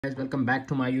Guys, welcome back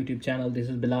to my YouTube channel. This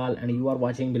is Bilal and you are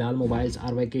watching Bilal Mobiles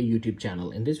RYK YouTube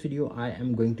channel. In this video I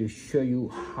am going to show you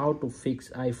how to fix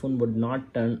iPhone would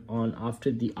not turn on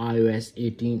after the iOS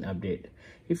 18 update.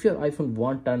 If your iPhone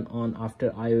won't turn on after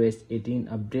iOS 18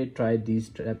 update, try these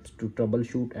steps to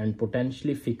troubleshoot and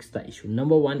potentially fix the issue.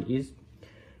 Number one is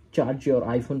charge your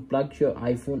iPhone. Plug your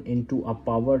iPhone into a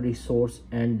power resource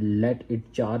and let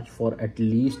it charge for at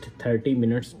least 30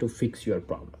 minutes to fix your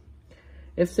problem.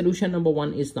 If solution number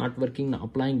one is not working, now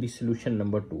applying the solution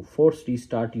number two. Force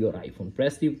restart your iPhone.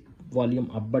 Press the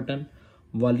volume up button,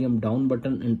 volume down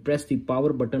button and press the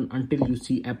power button until you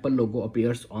see Apple logo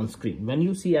appears on screen. When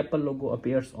you see Apple logo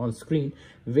appears on screen,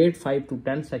 wait 5 to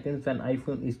 10 seconds. When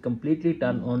iPhone is completely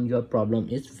turned on, your problem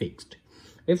is fixed.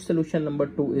 If solution number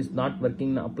two is not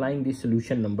working, now applying the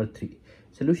solution number three.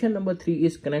 Solution number three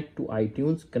is connect to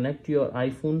iTunes. Connect your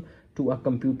iPhone to a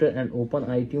computer and open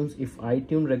iTunes. If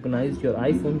iTunes recognizes your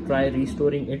iPhone, try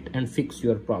restoring it and fix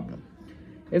your problem.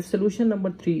 If solution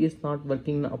number three is not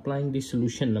working, now applying the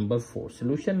solution number four.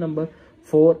 Solution number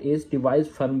four is device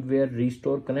firmware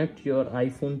restore. Connect your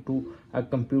iPhone to a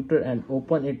computer and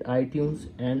open it iTunes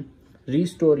and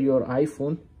restore your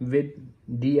iPhone with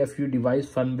DFU device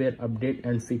firmware update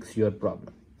and fix your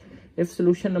problem. If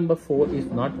solution number four is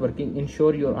not working,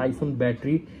 ensure your iPhone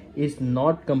battery is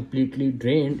not completely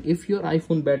drained. If your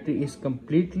iPhone battery is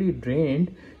completely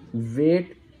drained,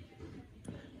 wait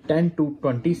 10 to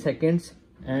 20 seconds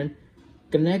and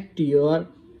connect your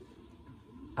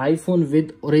iPhone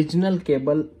with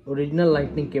original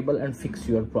lightning cable and fix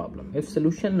your problem. If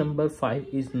solution number 5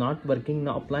 is not working,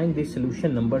 now applying the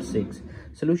solution number 6.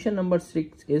 Solution number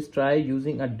 6 is try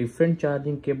using a different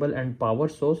charging cable and power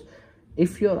source.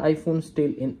 If your iPhone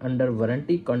still in under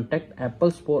warranty, contact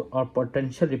Apple Store or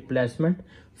potential replacement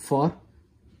for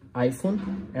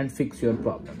iPhone and fix your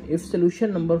problem. If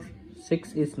solution number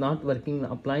 6 is not working,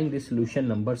 applying the solution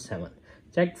number 7.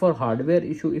 Check for hardware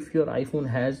issue. If your iPhone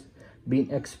has been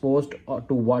exposed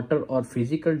to water or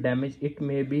physical damage, it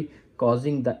may be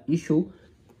causing the issue.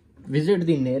 Visit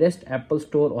the nearest Apple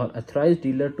Store or authorized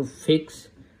dealer to fix.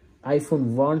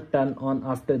 iPhone won't turn on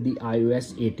after the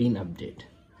iOS 18 update.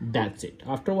 That's it.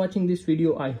 After watching this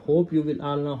video, I hope you will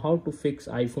all know how to fix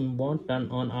iPhone won't turn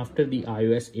on after the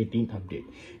iOS 18 update.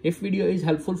 If video is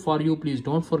helpful for you, please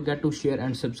don't forget to share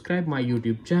and subscribe my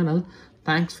YouTube channel.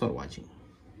 Thanks for watching.